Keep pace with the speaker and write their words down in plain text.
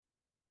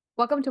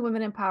Welcome to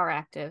Women in Power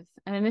Active,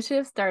 an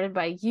initiative started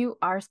by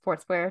UR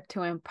Sportswear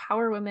to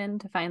empower women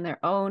to find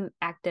their own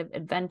active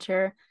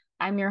adventure.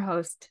 I'm your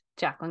host,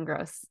 Jacqueline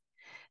Gross.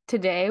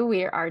 Today,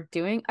 we are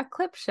doing a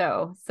clip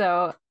show.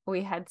 So,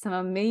 we had some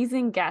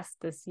amazing guests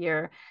this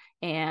year,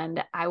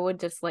 and I would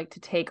just like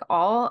to take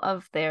all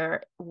of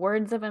their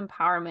words of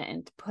empowerment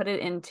and put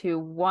it into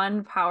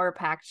one power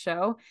packed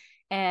show.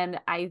 And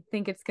I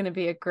think it's going to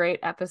be a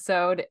great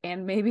episode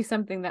and maybe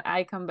something that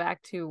I come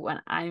back to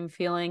when I'm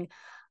feeling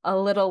a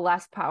little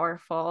less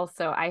powerful.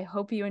 So I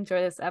hope you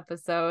enjoy this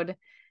episode.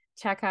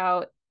 Check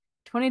out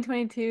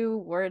 2022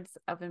 Words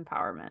of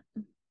Empowerment.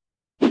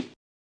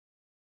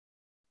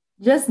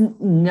 Just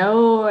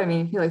know, I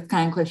feel like it's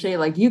kind of cliche,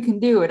 like you can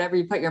do whatever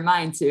you put your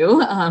mind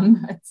to.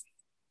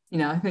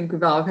 I think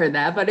we've all heard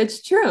that, but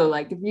it's true.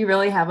 Like if you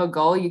really have a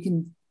goal, you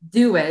can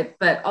do it,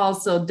 but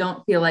also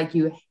don't feel like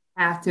you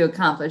have to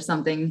accomplish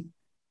something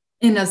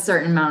in a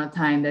certain amount of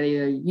time that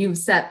either you've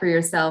set for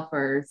yourself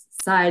or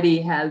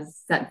society has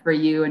set for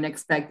you and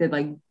expected.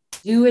 Like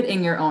do it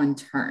in your own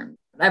terms,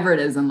 whatever it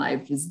is in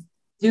life, just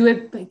do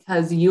it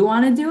because you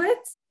want to do it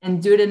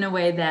and do it in a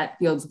way that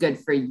feels good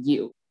for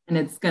you. And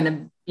it's going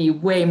to be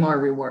way more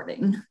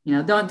rewarding.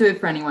 Don't do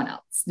it for anyone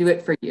else. Do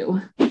it for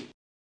you.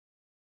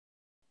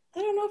 I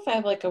don't know if I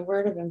have like a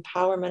word of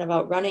empowerment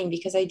about running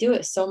because I do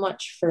it so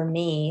much for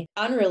me.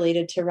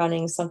 Unrelated to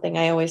running, something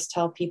I always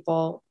tell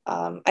people,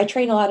 I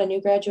train a lot of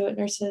new graduate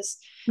nurses.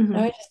 Mm-hmm.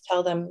 And I just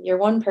tell them, you're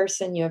one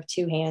person, you have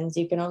two hands,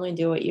 you can only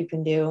do what you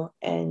can do.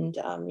 And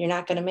you're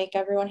not going to make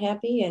everyone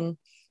happy. And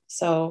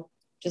so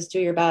just do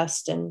your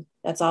best. And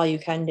that's all you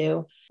can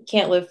do. You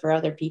can't live for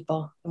other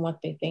people and what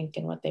they think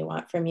and what they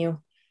want from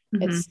you.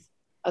 Mm-hmm. It's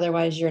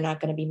otherwise you're not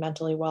going to be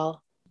mentally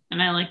well.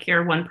 And I like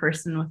your one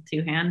person with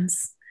two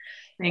hands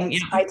thing.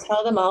 I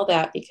tell them all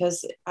that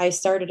because I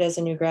started as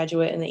a new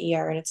graduate in the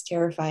ER and it's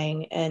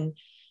terrifying. And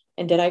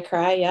did I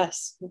cry?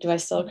 Yes. Do I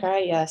still cry?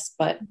 Yes.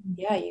 But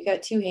yeah, you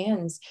got two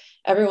hands.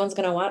 Everyone's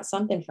going to want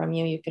something from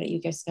you.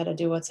 You just got to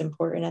do what's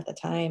important at the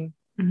time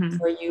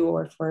for you,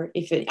 or for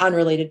if it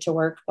unrelated to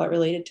work, but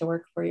related to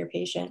work for your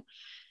patient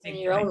and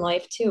your own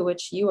life too,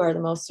 which you are the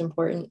most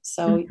important.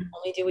 So you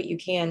only do what you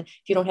can.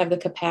 If you don't have the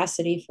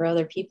capacity for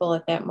other people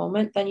at that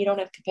moment, then you don't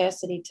have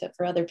capacity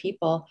for other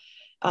people.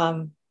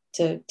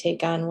 To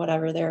take on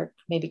whatever their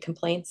maybe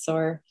complaints,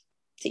 or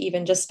to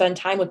even just spend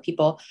time with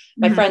people.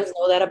 My friends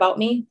know that about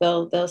me.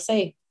 They'll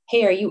say,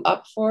 "Hey, are you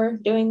up for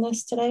doing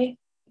this today?"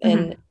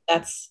 And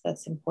that's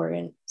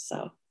important.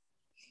 So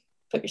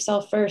put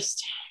yourself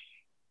first,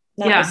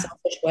 not in a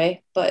selfish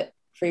way, but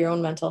for your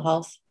own mental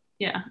health.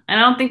 Yeah. And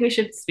I don't think we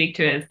should speak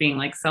to it as being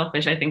like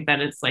selfish. I think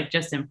that it's like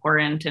just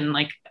important. And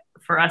like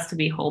for us to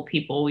be whole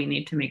people, we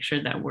need to make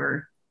sure that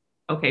we're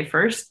okay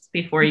first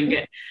before you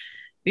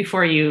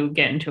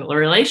get into a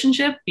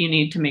relationship. You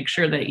need to make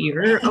sure that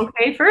you're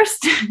okay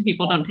first.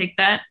 People don't take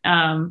that.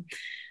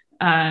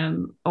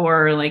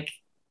 Or like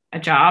a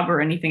job or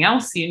anything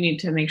else, you need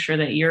to make sure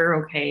that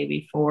you're okay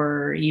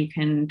before you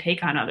can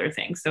take on other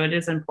things. So it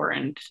is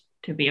important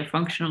to be a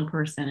functional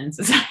person in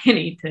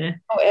society to.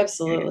 Oh,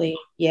 absolutely.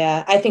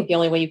 Yeah. I think the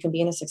only way you can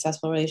be in a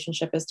successful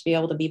relationship is to be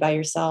able to be by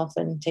yourself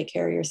and take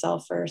care of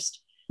yourself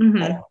first.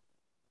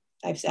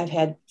 I've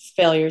had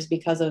failures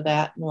because of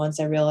that. And once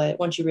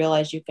you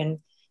realize you can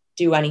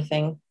do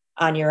anything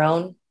on your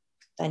own,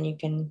 then you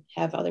can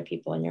have other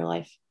people in your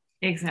life.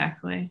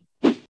 Exactly.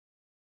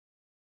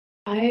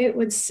 I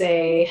would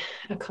say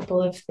a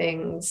couple of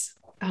things.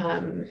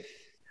 I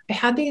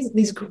had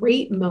these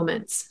great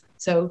moments.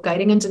 So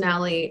guiding in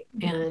Denali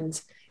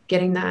and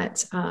getting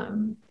that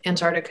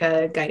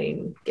Antarctica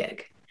guiding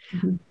gig.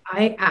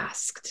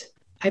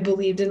 I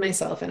believed in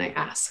myself and I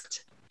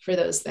asked for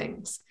those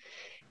things.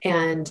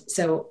 And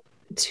so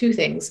two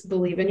things: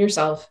 believe in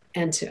yourself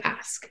and to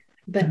ask.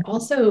 But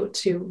also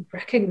to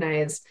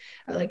recognize,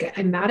 like,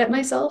 I'm mad at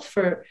myself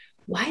for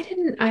why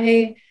didn't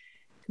I,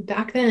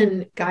 back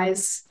then,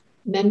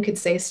 men could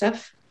say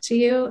stuff to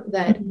you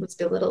that was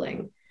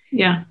belittling.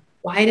 Yeah.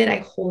 Why did I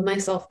hold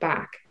myself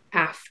back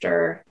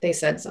after they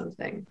said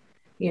something?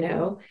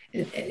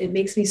 It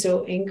makes me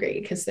so angry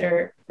because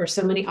there were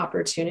so many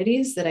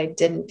opportunities that I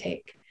didn't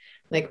take.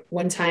 Like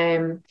one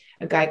time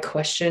a guy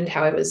questioned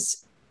how I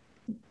was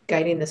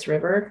guiding this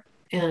river,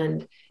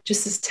 and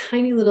just this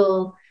tiny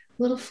little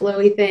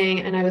flowy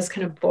thing. And I was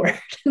kind of bored.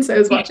 And so I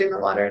was watching the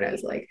water and I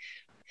was like,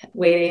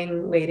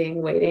 waiting.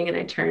 And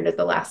I turned at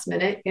the last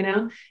minute,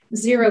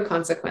 zero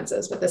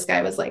consequences. But this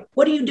guy was like,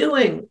 "What are you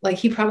doing?" Like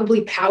he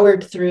probably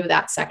powered through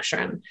that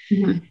section.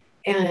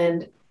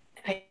 And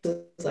I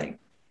was like,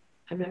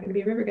 I'm not going to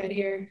be a river guide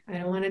here. I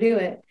don't want to do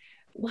it.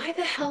 Why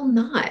the hell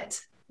not?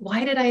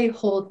 Why did I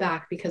hold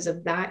back because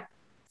of that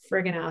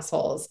friggin'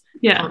 assholes?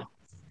 Yeah.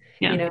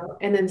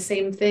 And then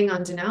same thing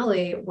on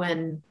Denali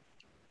when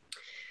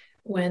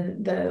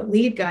the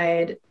lead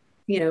guide,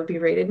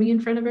 berated me in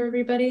front of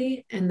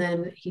everybody. And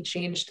then he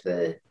changed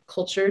the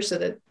culture so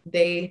that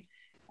they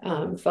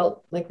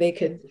felt like they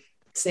could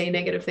say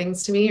negative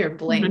things to me or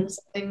blame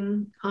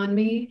something on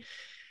me.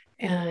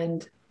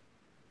 And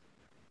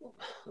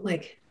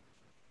like,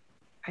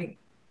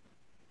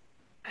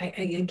 I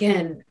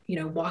again,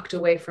 walked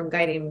away from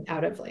guiding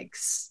out of like,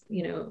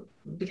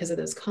 because of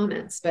those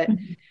comments. But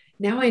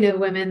now I know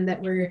women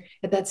that were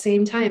at that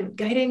same time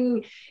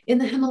guiding in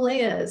the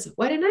Himalayas.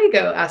 Why didn't I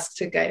go ask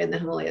to guide in the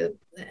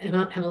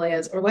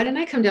Himalayas? Or why didn't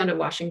I come down to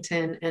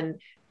Washington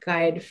and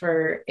guide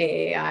for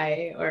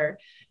AAI or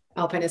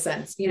Alpine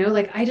Ascents?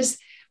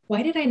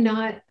 Why did I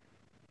not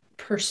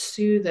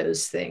pursue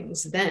those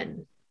things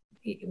then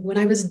when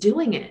I was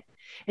doing it?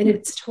 And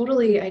it's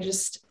totally, I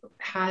just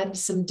had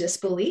some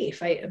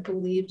disbelief. I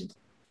believed,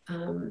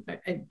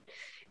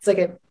 it's like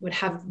I would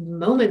have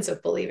moments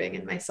of believing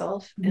in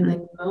myself and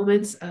then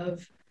moments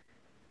of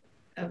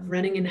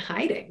running and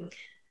hiding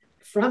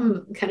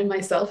from kind of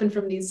myself and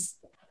from these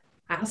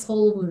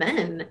asshole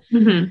men.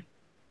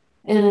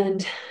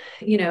 And,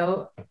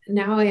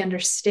 now I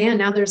understand,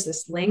 now there's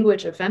this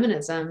language of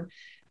feminism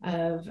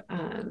of,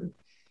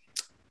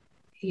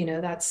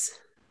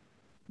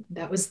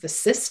 that was the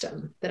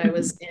system that I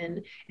was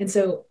in. And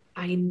so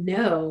I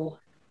know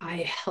I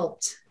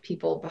helped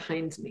people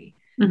behind me.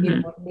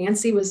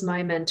 Nancy was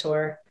my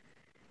mentor,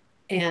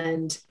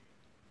 and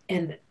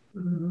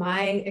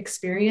my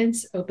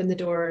experience opened the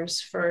doors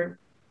for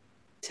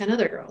 10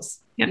 other girls,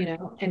 and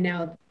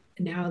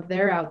now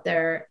they're out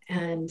there,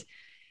 and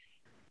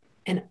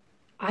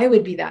I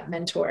would be that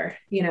mentor,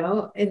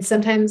 and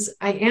sometimes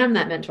I am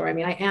that mentor. I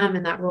mean, I am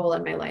in that role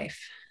in my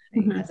life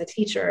as a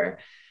teacher.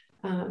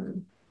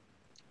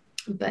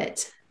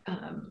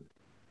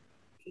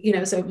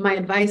 So my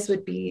advice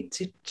would be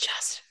to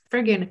just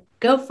friggin'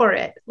 go for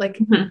it. Like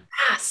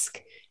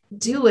ask,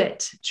 do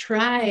it,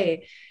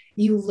 try,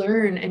 you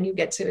learn, and you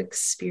get to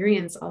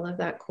experience all of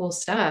that cool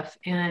stuff.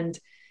 And,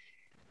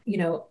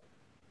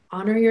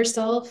 honor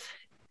yourself.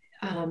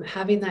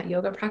 Having that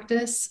yoga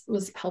practice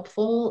was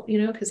helpful,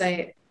 because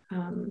I,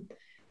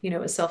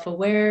 was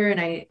self-aware, and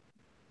I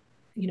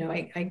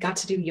got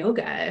to do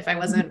yoga if I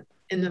wasn't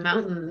in the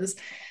mountains.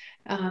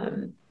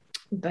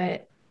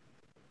 But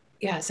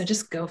yeah, so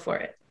just go for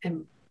it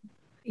and,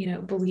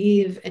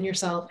 believe in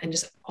yourself and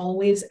just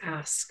always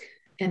ask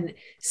and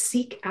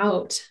seek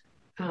out.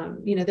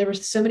 There were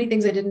so many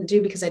things I didn't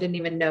do because I didn't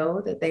even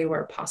know that they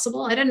were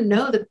possible. I didn't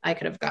know that I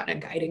could have gotten a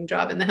guiding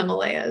job in the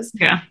Himalayas.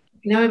 Yeah.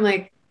 Now I'm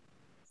like,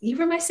 you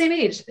were my same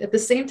age. At the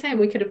same time,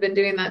 we could have been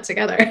doing that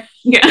together.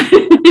 Yeah.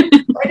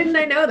 Why didn't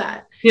I know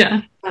that?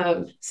 Yeah.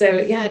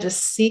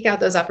 Just seek out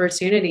those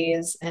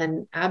opportunities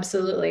and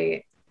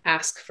absolutely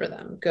ask for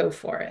them. Go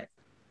for it.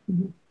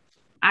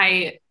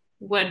 I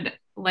would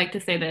like to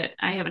say that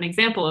I have an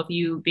example of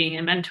you being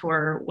a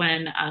mentor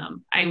when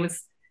I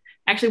was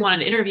actually wanted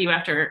to interview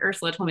after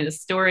Ursula told me the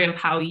story of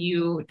how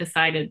you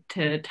decided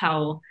to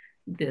tell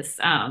this,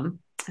 I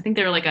think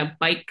they were like a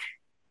bike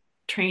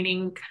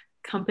training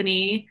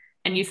company.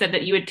 And you said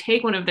that you would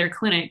take one of their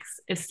clinics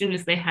as soon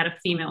as they had a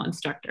female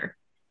instructor.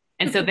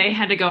 And so they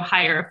had to go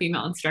hire a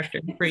female instructor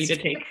for you to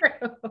take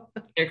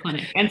their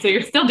clinic. And so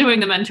you're still doing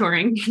the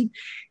mentoring,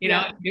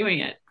 doing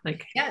it.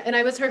 And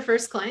I was her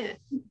first client.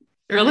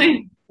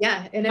 Really?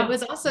 Yeah. And it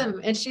was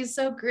awesome. And she's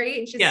so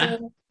great.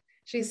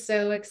 She's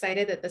so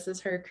excited that this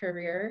is her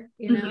career,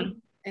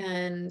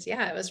 and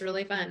it was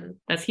really fun.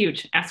 That's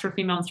huge. Ask for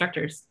female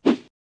instructors.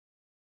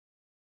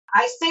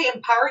 I say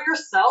empower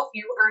yourself.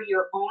 You are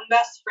your own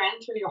best friend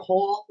through your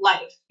whole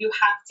life. You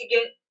have to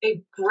get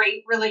a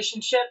great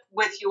relationship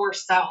with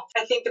yourself.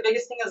 I think the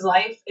biggest thing in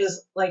life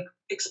is like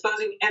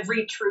exposing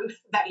every truth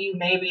that you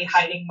may be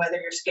hiding,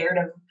 whether you're scared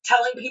of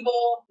telling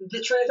people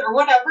the truth or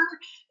whatever.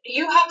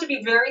 You have to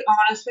be very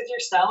honest with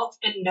yourself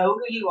and know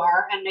who you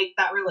are and make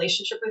that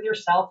relationship with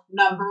yourself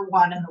number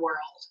one in the world.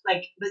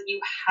 Like that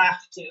you have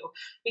to,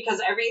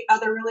 because every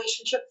other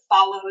relationship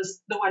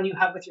follows the one you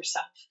have with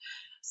yourself.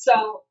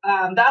 So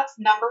that's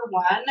number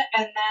one.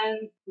 And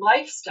then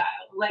lifestyle,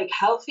 like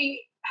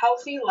healthy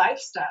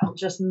lifestyle,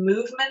 just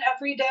movement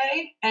every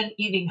day and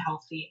eating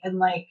healthy. And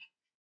like,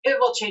 it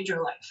will change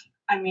your life.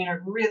 I mean, it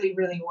really,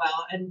 really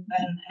will. And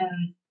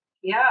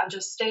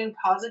just staying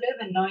positive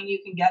and knowing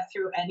you can get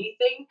through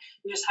anything.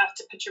 You just have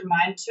to put your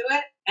mind to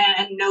it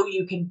and know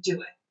you can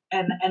do it.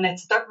 And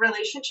it's the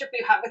relationship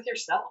you have with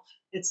yourself.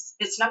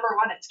 It's number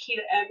one. It's key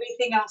to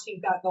everything else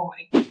you've got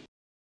going.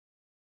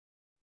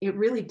 It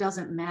really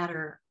doesn't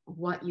matter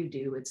what you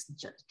do. It's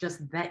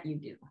just that you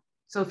do.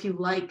 So if you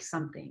like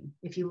something,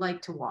 if you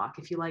like to walk,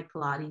 if you like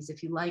Pilates,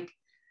 if you like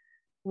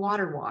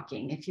water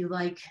walking, if you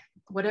like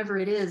whatever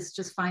it is,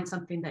 just find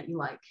something that you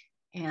like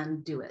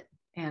and do it.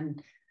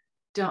 And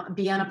don't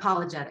be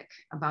unapologetic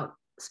about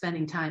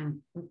spending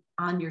time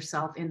on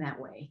yourself in that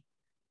way,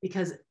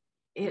 because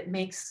it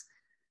makes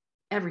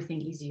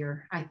everything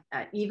easier.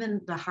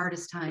 Even the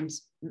hardest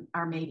times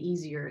are made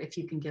easier if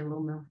you can get a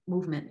little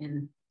movement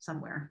in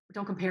somewhere.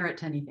 Don't compare it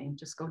to anything.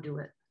 Just go do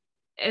it.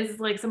 As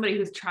like somebody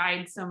who's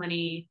tried so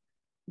many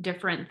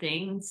different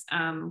things,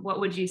 what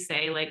would you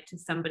say like to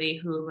somebody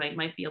who like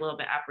might be a little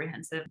bit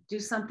apprehensive? Do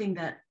something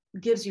that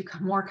gives you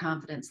more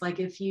confidence. Like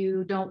if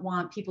you don't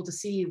want people to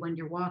see you when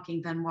you're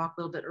walking, then walk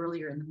a little bit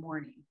earlier in the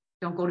morning.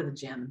 Don't go to the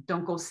gym.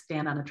 Don't go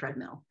stand on a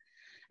treadmill.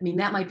 I mean,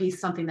 that might be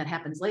something that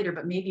happens later,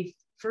 but maybe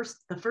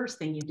the first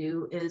thing you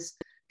do is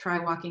try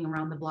walking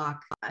around the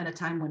block at a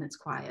time when it's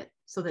quiet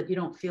so that you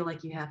don't feel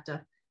like you have to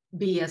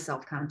be as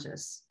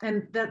self-conscious.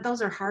 And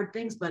those are hard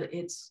things, but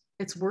it's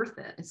worth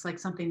it. It's like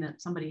something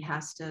that somebody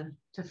has to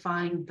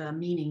find the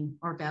meaning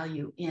or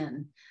value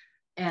in.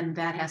 And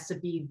that has to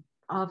be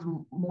of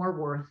more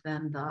worth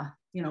than the,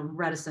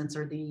 reticence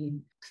or the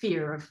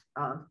fear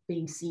of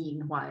being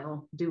seen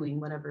while doing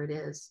whatever it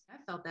is. I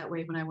felt that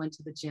way when I went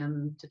to the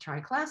gym to try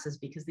classes,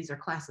 because these are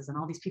classes and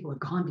all these people have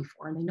gone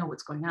before and they know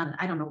what's going on and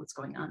I don't know what's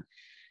going on.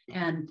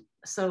 And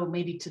so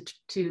maybe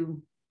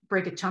to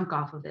break a chunk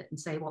off of it and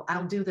say, well,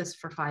 I'll do this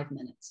for 5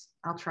 minutes.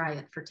 I'll try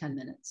it for 10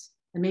 minutes.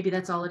 And maybe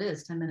that's all it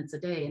is, 10 minutes a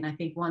day. And I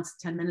think once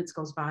 10 minutes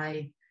goes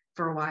by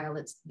for a while,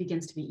 it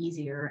begins to be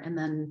easier. And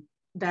then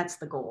that's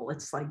the goal.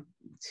 It's like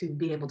to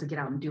be able to get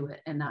out and do it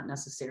and not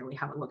necessarily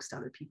how it looks to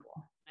other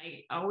people.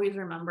 I always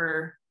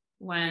remember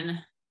when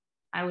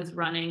I was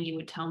running, you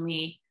would tell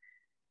me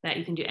that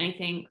you can do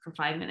anything for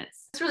 5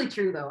 minutes. It's really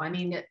true though. I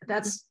mean,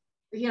 that's,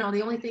 the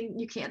only thing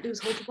you can't do is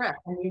hold your breath.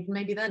 I mean,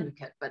 maybe then you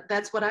can, but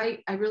that's what I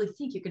really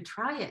think. You can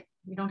try it.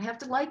 You don't have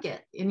to like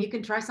it. And you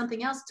can try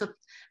something else to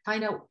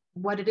find out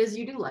what it is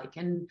you do like.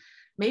 And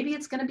maybe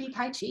it's going to be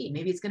Tai Chi.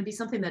 Maybe it's going to be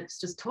something that's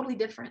just totally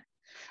different.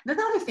 The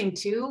other thing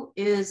too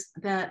is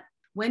that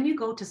when you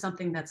go to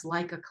something that's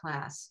like a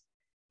class,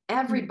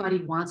 everybody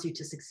wants you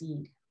to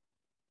succeed.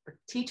 The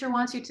teacher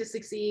wants you to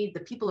succeed.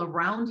 The people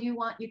around you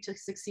want you to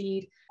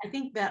succeed. I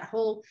think that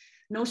whole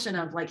notion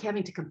of like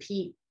having to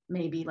compete,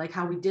 maybe like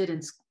how we did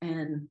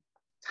in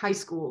high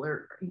school,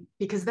 or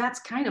because that's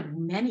kind of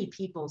many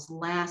people's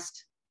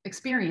last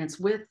experience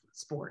with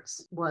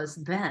sports was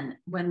then,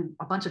 when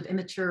a bunch of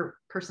immature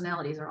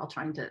personalities are all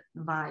trying to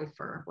vie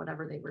for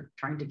whatever they were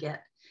trying to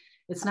get.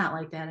 It's not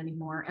like that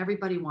anymore.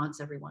 Everybody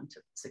wants everyone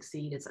to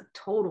succeed. It's a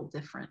total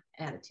different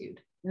attitude.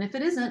 And if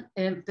it isn't,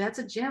 if that's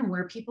a gym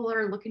where people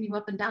are looking you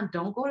up and down,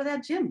 don't go to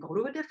that gym, go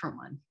to a different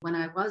one. When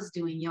I was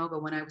doing yoga,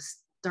 when I was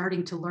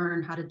starting to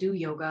learn how to do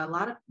yoga, a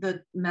lot of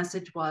the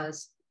message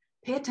was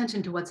pay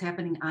attention to what's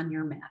happening on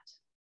your mat.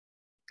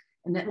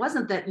 And it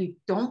wasn't that you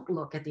don't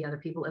look at the other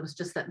people. It was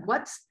just that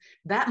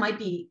that might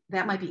be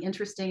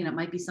interesting, and it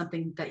might be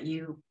something that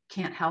you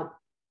can't help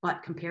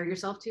but compare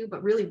yourself to.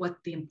 But really what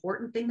the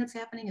important thing that's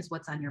happening is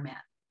what's on your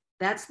mat.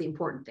 That's the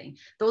important thing.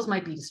 Those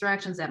might be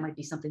distractions. That might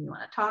be something you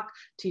want to talk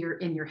to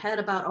in your head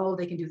about, oh,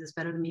 they can do this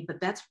better than me,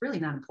 but that's really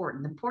not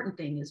important. The important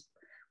thing is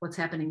what's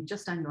happening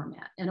just on your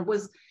mat. And it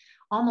was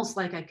almost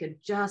like I could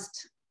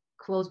just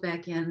close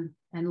back in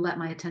and let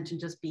my attention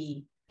just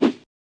be.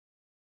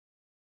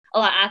 A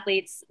lot of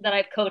athletes that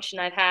I've coached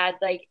and I've had,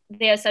 like,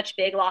 they have such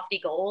big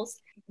lofty goals,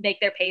 make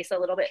their pace a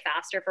little bit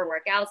faster for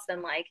workouts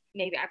than like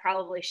maybe I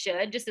probably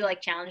should, just to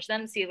like challenge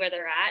them, see where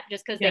they're at,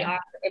 just because they are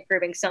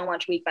improving so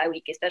much week by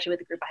week, especially with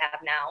the group I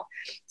have now.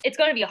 It's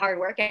going to be a hard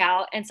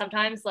workout, and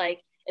sometimes like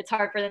it's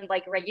hard for them to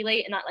like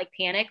regulate and not like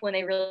panic when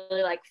they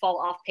really like fall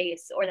off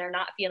pace, or they're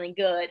not feeling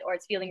good, or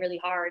it's feeling really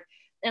hard.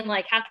 And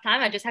like half the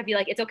time I just have to be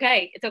like, it's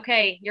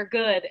okay, you're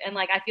good. And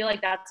like I feel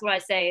like that's what I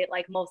say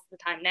like most of the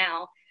time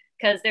now,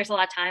 because there's a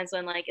lot of times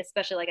when, like,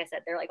 especially like I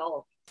said, they're like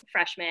all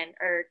freshmen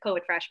or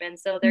COVID freshmen,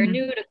 so they're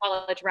new to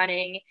college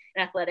running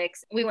and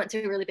athletics. We went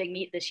to a really big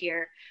meet this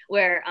year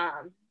where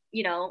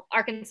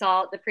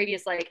Arkansas, the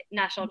previous like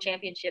national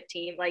championship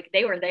team, like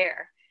they were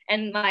there,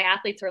 and my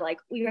athletes were like,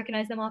 we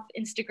recognize them off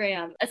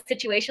Instagram, a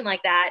situation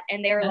like that,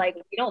 and they were like,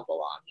 we don't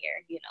belong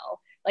here,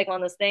 like one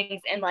of those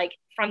things. And like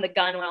from the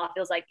gun went off, it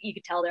was like you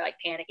could tell they're like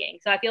panicking.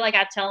 So I feel like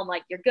I tell them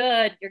like, you're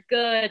good,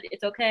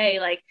 it's okay.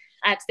 Like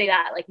I have to say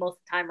that like most of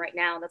the time right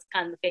now. That's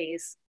kind of the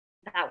phase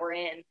that we're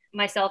in.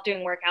 Myself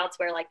doing workouts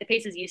where like the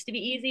paces used to be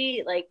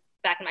easy, like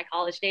back in my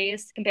college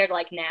days compared to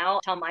like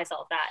now, tell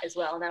myself that as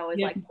well. And that always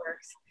like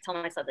works. Tell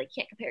myself like,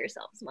 you can't compare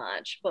yourself as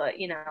much, but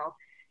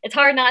it's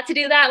hard not to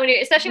do that when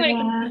especially when you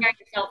compare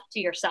yourself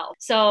to yourself.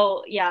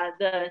 So yeah,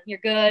 you're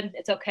good,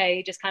 it's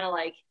okay. Just kind of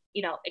like,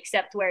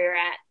 accept where you're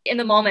at in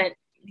the moment.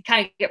 You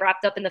kind of get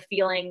wrapped up in the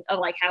feeling of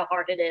like how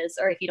hard it is,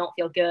 or if you don't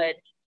feel good,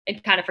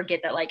 and kind of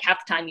forget that like half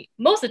the time,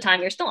 most of the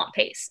time, you're still on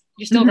pace.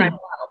 You're still running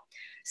well.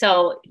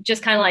 So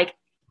just kind of like,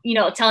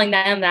 telling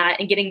them that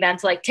and getting them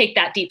to like take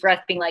that deep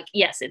breath, being like,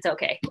 yes, it's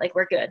okay. Like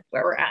we're good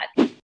where we're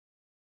at.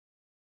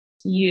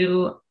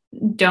 You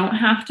don't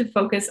have to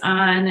focus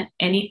on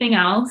anything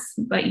else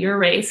but your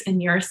race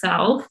and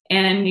yourself.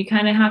 And you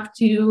kind of have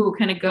to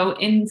go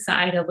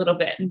inside a little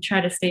bit and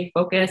try to stay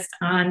focused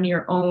on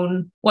your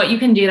own, what you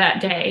can do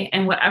that day.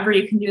 And whatever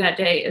you can do that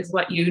day is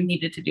what you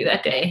needed to do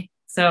that day.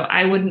 So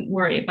I wouldn't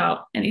worry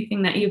about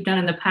anything that you've done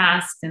in the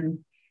past and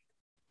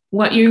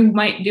what you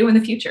might do in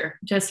the future.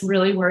 Just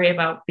really worry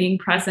about being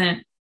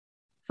present,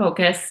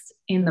 focused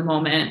in the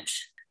moment.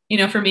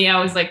 For me, I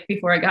was like,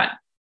 before I got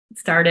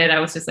started, I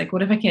was just like,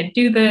 what if I can't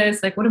do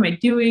this? Like, what am I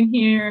doing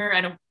here?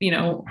 I don't,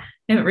 I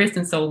haven't raced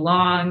in so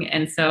long.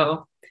 And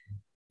so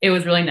it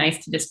was really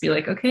nice to just be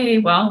like, okay,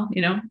 well,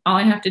 all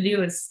I have to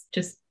do is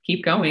just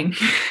keep going.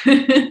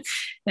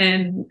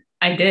 And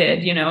I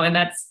did,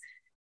 and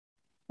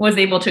was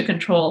able to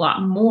control a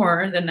lot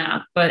more than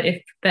that. But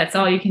if that's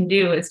all you can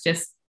do is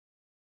just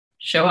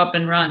show up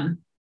and run,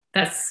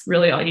 that's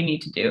really all you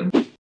need to do.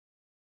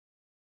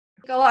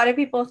 A lot of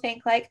people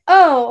think like,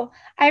 oh,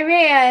 I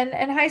ran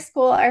in high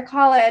school or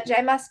college,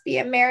 I must be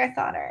a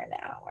marathoner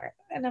now.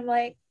 And I'm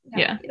like, no,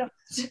 Yeah. you don't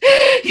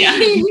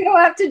you don't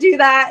have to do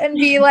that and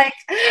be like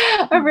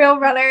a real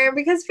runner,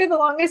 because for the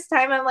longest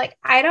time I'm like,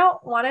 I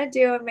don't want to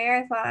do a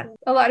marathon.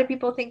 A lot of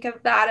people think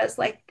of that as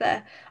like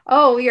the,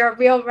 oh, you're a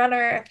real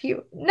runner if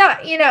you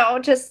not,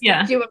 just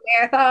do a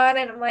marathon.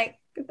 And I'm like,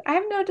 I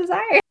have no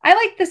desire. I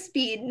like the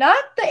speed,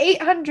 not the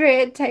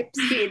 800 type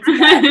speeds,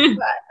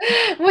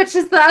 but, which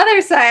is the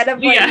other side of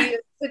what you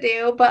used to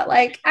do. But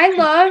like, I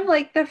love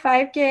like the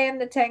 5K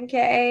and the 10K.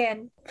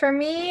 And for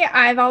me,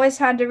 I've always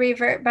had to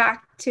revert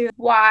back to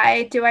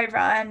why do I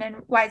run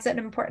and why is it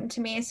important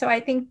to me? So I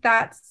think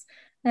that's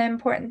an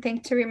important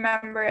thing to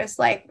remember is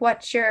like,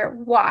 what's your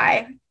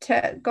why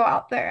to go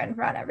out there and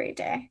run every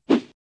day?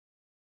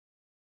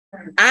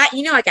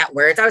 I got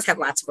words. I always have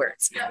lots of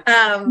words.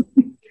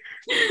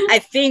 I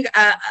think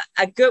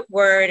a good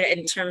word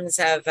in terms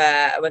of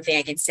one thing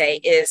I can say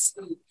is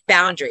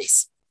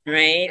boundaries,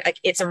 right? Like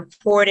it's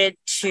important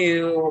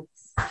to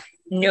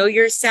know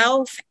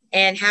yourself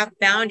and have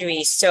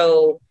boundaries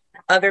so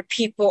other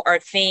people or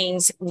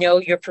things know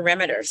your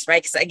perimeters,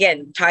 right? Because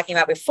again, talking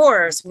about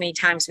before, so many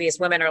times we as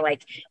women are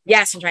like,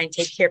 yes, I'm trying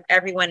to take care of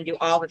everyone and do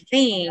all the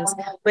things,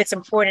 but it's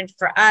important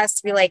for us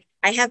to be like,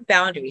 I have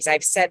boundaries.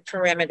 I've set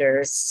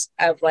perimeters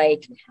of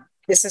like,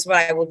 this is what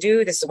I will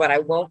do. This is what I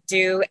won't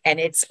do. And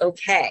it's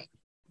okay.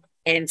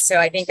 And so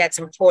I think that's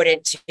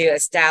important to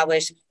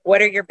establish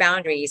what are your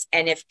boundaries.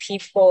 And if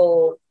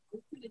people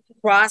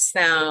cross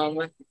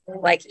them,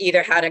 like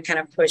either how to kind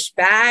of push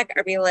back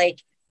or be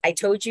like, I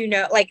told you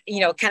no, like,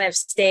 kind of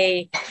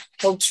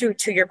hold true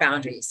to your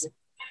boundaries.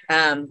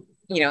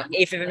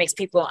 If it makes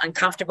people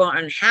uncomfortable or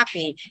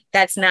unhappy,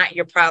 that's not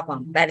your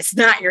problem. That is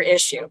not your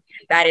issue.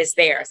 That is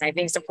theirs. And I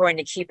think it's important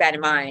to keep that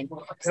in mind,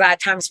 because a lot of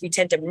times we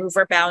tend to move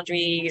our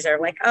boundaries or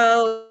like,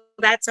 oh,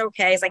 that's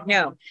okay. It's like,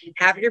 no,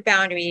 have your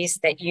boundaries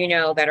that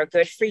that are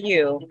good for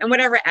you in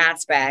whatever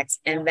aspects.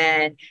 And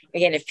then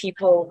again, if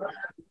people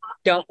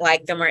don't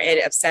like them or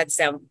it upsets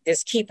them,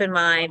 just keep in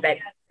mind that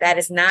that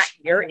is not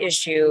your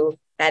issue.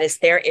 That is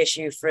their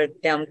issue for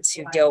them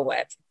to deal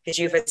with, because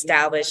you've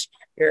established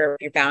your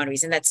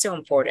boundaries. And that's so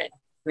important.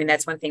 I mean,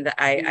 that's one thing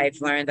that I've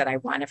learned that I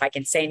want. If I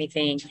can say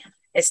anything,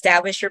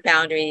 establish your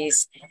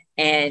boundaries,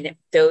 and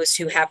those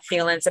who have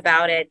feelings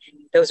about it,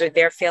 those are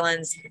their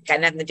feelings, got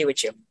nothing to do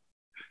with you.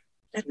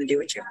 Nothing to do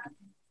with you.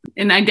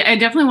 And I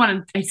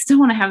definitely I still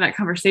want to have that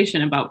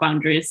conversation about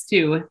boundaries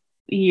too, with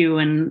you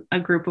and a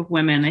group of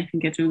women. I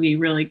think it would be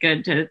really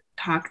good to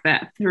talk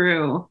that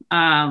through.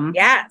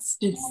 Yes.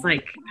 Just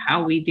like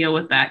how we deal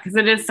with that. Because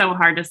it is so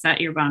hard to set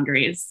your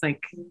boundaries.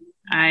 Like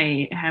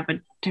I have a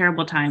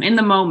terrible time in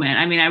the moment.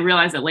 I mean, I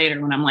realize it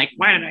later when I'm like,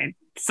 why did I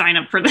sign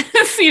up for this?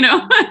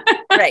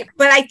 Right.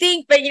 But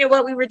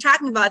what we were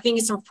talking about, I think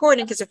it's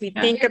important because if we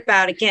think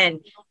about,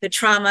 again, the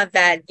trauma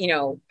that,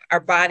 our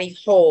body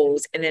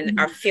holds, and then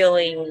our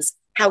feelings,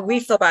 how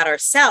we feel about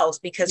ourselves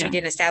because we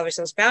didn't establish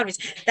those boundaries,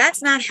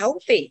 that's not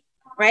healthy,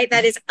 right?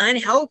 That is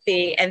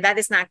unhealthy, and that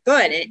is not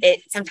good.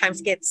 It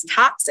sometimes gets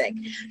toxic.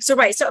 So,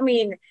 right. So, I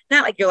mean,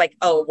 not like you're like,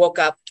 oh, woke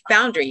up,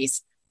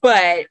 boundaries.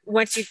 But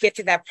once you get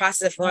through that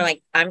process of learning,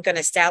 like, I'm going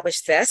to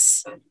establish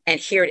this, and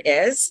here it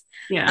is.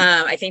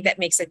 I think that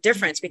makes a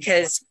difference,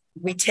 because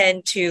we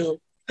tend to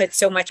put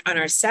so much on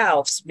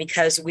ourselves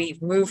because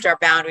we've moved our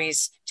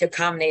boundaries to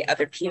accommodate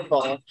other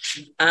people,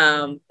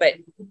 but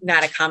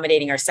not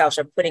accommodating ourselves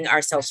or putting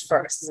ourselves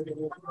first.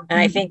 And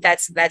I think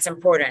that's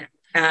important.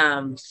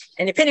 And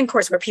depending, of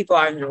course, where people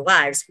are in their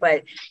lives,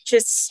 but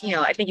just,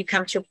 I think you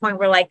come to a point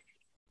where, like,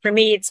 for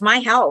me, it's my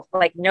health.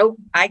 Like, nope,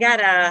 I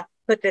gotta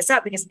put this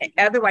up, because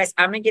otherwise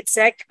I'm gonna get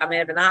sick. I'm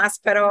gonna be in the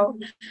hospital,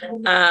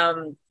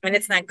 and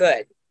it's not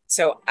good.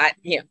 So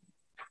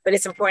but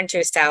it's important to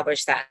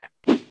establish that.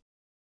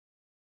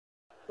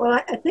 Well,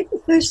 I think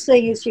the first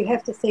thing is you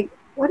have to think,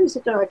 what is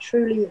it that I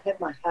truly have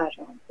my heart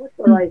on? What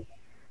do I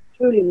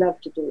truly love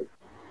to do?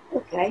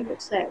 Okay,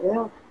 what's that?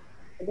 Well,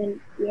 and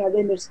then,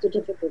 then there's the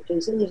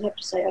difficulties. And you have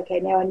to say, okay,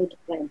 now I need to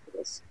plan for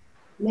this.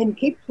 And then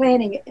keep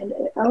planning it. And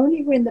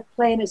only when the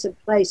plan is in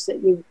place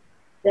that you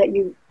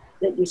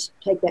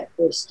take that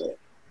first step.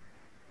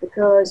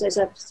 Because as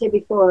I've said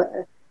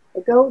before,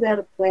 a goal without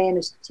a plan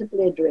is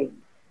simply a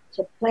dream.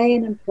 So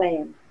plan and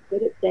plan,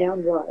 get it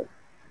down right.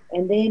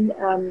 And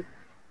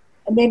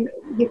then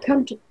you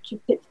come to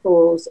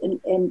pitfalls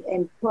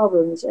and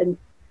problems, and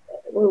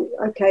well,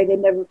 okay,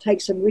 then they will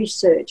take some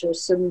research or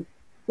some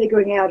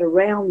figuring out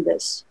around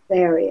this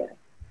barrier.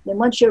 Then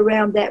once you're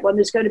around that one,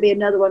 there's going to be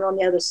another one on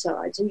the other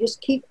side. So you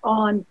just keep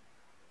on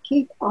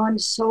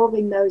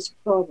solving those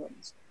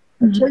problems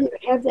until you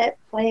have that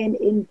plan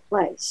in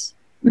place.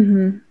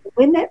 Mm-hmm.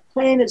 When that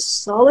plan is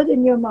solid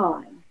in your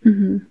mind,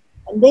 and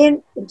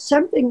then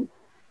something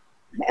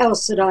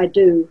else that I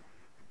do.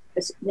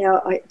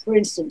 Now, for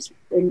instance,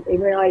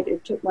 when I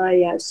took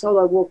my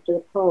solo walk to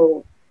the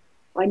pole,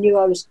 I knew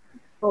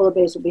polar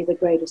bears would be the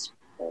greatest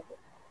ever.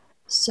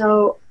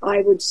 So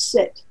I would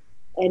sit,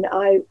 and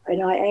I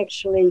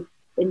actually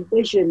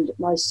envisioned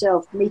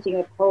myself meeting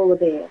a polar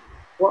bear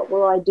what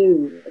will I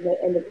do?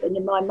 And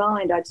in my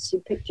mind, I'd see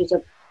pictures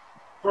of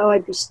how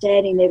I'd be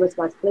standing there with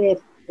my flare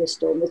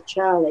pistol and with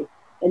Charlie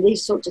and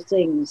these sorts of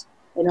things.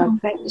 And I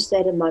practice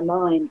that in my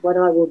mind, what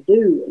I will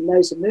do in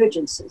those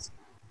emergencies.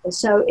 And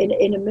so in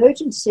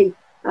emergency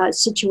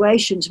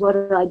situations, what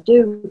I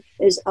do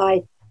is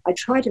I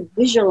try to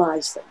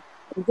visualize them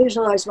and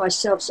visualize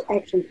myself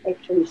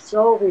actually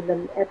solving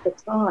them at the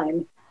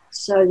time,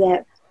 so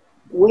that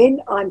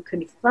when I'm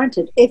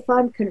confronted, if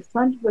I'm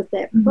confronted with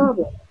that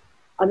problem,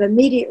 I'm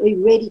immediately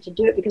ready to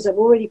do it because I've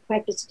already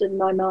practiced it in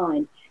my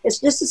mind. It's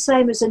just the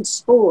same as in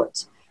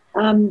sports.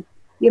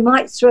 You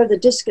might throw the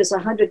discus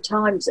 100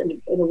 times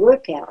in a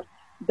workout,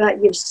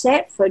 but you've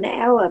sat for an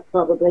hour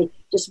probably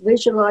just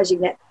visualizing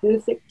that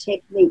perfect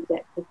technique,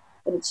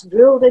 and it's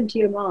drilled into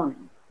your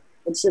mind.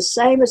 It's the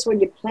same as when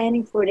you're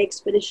planning for an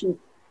expedition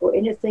or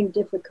anything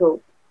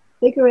difficult.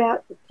 Figure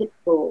out the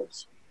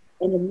pitfalls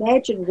and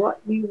imagine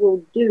what you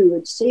will do,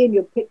 and see in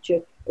your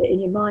picture, in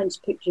your mind's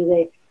picture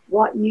there,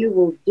 what you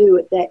will do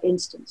at that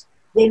instance.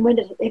 Then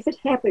if it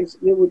happens,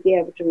 you will be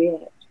able to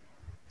react.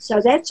 So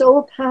that's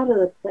all part of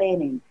the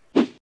planning.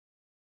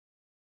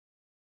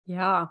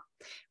 Yeah.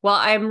 Well,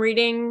 I'm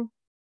reading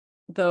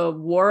The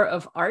War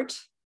of Art.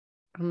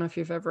 I don't know if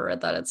you've ever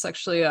read that. It's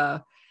actually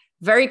a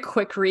very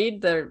quick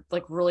read. They're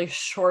like really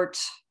short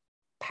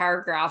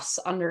paragraphs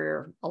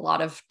under a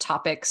lot of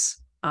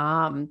topics.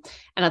 And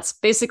it's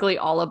basically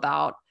all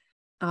about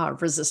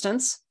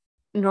resistance.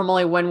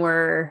 Normally, when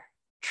we're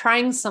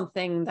trying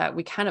something that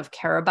we kind of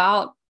care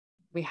about,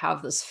 we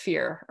have this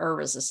fear or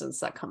resistance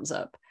that comes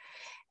up.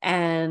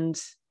 And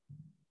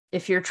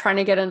if you're trying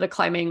to get into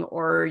climbing,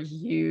 or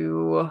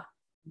you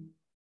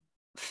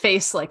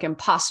face like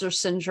imposter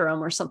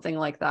syndrome or something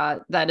like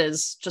that, that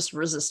is just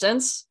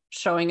resistance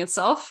showing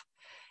itself.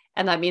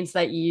 And that means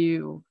that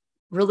you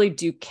really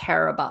do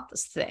care about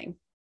this thing,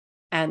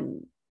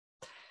 and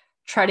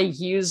try to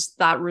use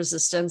that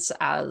resistance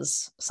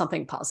as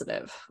something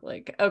positive.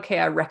 Like, okay,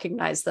 I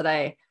recognize that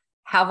I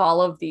have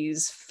all of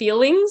these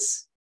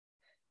feelings,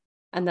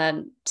 and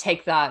then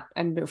take that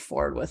and move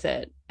forward with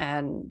it.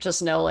 And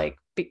just know, like,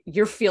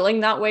 you're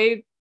feeling that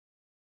way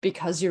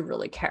because you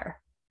really care.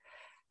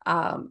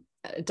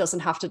 It doesn't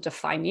have to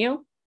define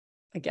you.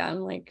 Again,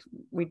 like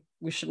we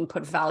shouldn't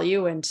put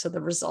value into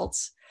the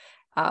results.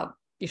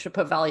 You should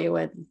put value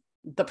in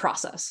the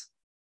process.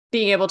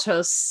 Being able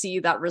to see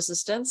that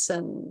resistance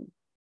and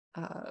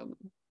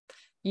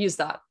use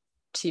that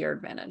to your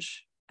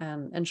advantage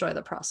and enjoy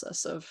the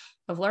process of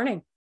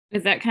learning.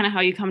 Is that kind of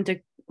how you come to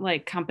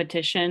like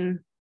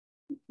competition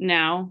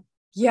now?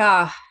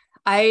 Yeah.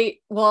 I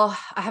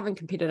haven't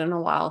competed in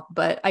a while,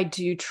 but I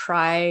do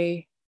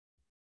try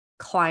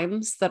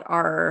climbs that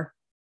are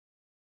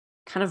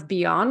kind of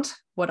beyond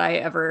what I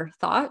ever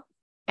thought.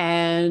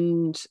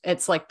 And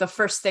it's like the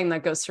first thing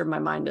that goes through my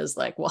mind is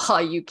like,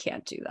 well, you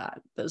can't do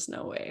that. There's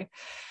no way.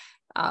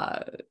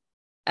 And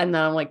then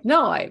I'm like,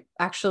 no, I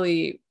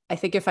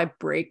think if I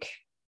break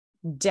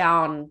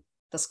down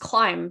this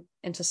climb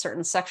into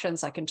certain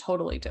sections, I can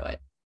totally do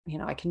it. You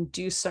know, I can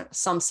do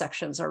some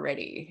sections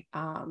already.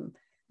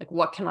 Like,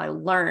 what can I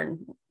learn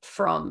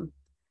from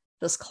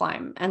this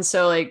climb? And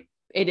so like,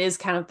 it is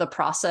kind of the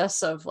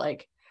process of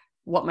like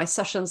what my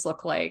sessions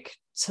look like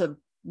to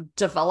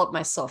develop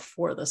myself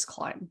for this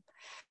climb.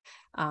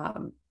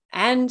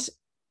 And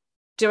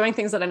doing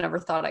things that I never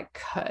thought I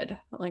could.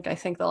 Like, I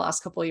think the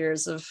last couple of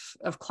years of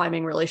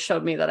climbing really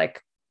showed me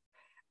that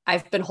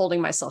I've been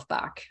holding myself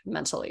back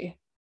mentally,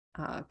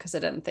 because I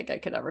didn't think I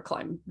could ever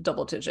climb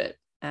double digit.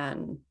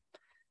 And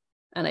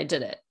I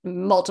did it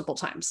multiple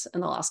times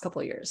in the last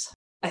couple of years.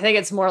 I think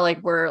it's more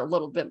like we're a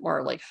little bit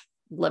more like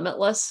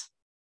limitless,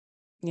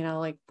 you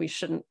know, like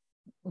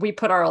we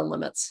put our own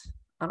limits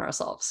on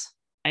ourselves.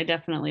 I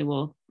definitely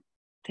will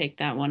take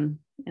that one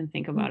and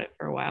think about it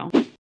for a while.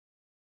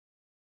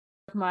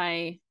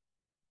 My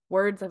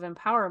words of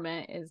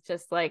empowerment is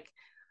just like,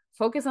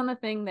 focus on the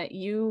thing that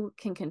you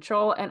can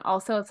control, and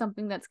also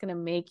something that's going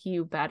to make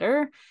you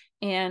better,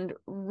 and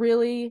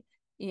really,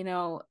 you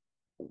know,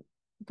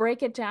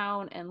 break it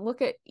down and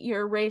look at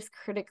your race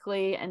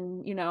critically,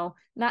 and, you know,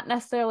 not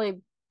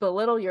necessarily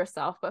belittle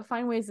yourself, but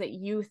find ways that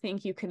you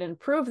think you can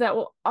improve that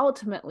will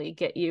ultimately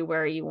get you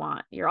where you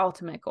want, your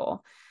ultimate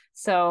goal.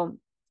 So,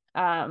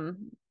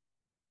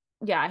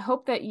 yeah, I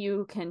hope that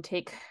you can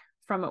take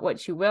from it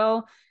what you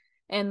will.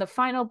 And the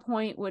final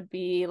point would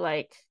be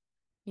like,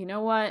 you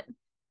know what?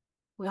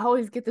 We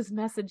always get this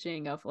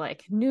messaging of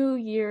like, new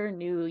year,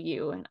 new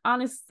you. And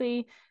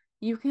honestly,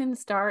 you can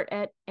start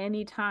at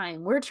any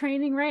time. We're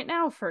training right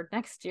now for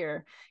next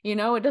year. You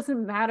know, it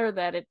doesn't matter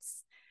that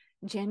it's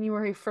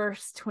January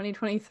 1st,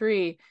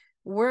 2023.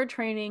 We're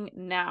training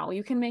now.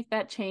 You can make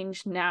that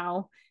change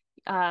now.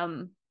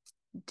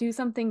 Do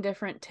something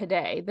different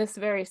today, this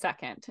very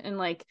second. And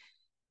like,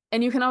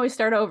 and you can always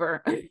start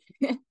over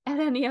at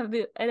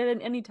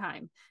any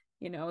time.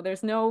 You know,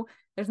 there's no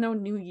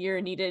new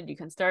year needed. You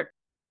can start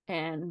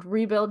and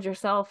rebuild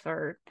yourself,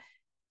 or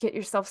get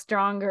yourself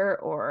stronger,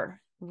 or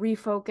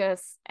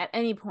refocus at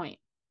any point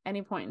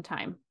in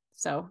time.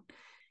 So,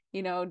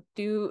 you know,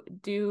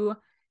 do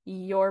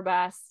your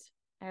best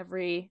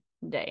every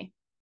day.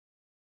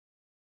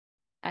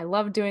 I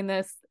love doing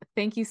this.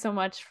 Thank you so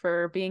much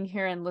for being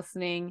here and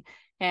listening.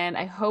 And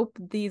I hope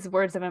these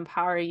words of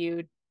empower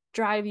you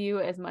drive you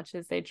as much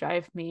as they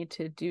drive me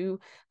to do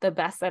the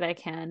best that I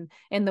can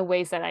in the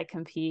ways that I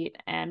compete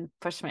and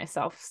push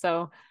myself.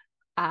 So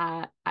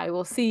I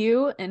will see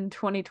you in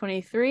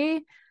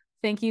 2023.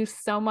 Thank you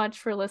so much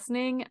for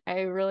listening.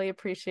 I really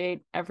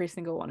appreciate every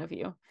single one of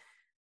you.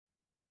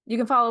 You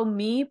can follow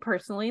me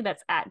personally.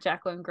 That's at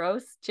Jaclyn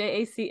Gross,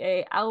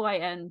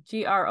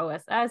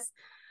 JACALYNGROSS.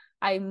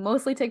 I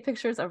mostly take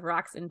pictures of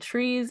rocks and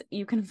trees.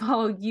 You can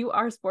follow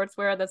UR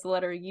Sportswear. That's the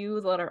letter U,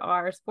 the letter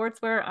R,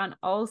 Sportswear on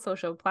all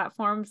social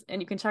platforms.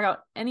 And you can check out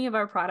any of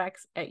our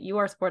products at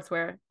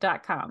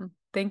ursportswear.com.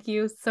 Thank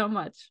you so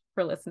much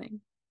for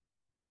listening.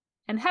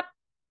 And Happy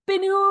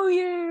New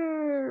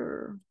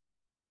Year!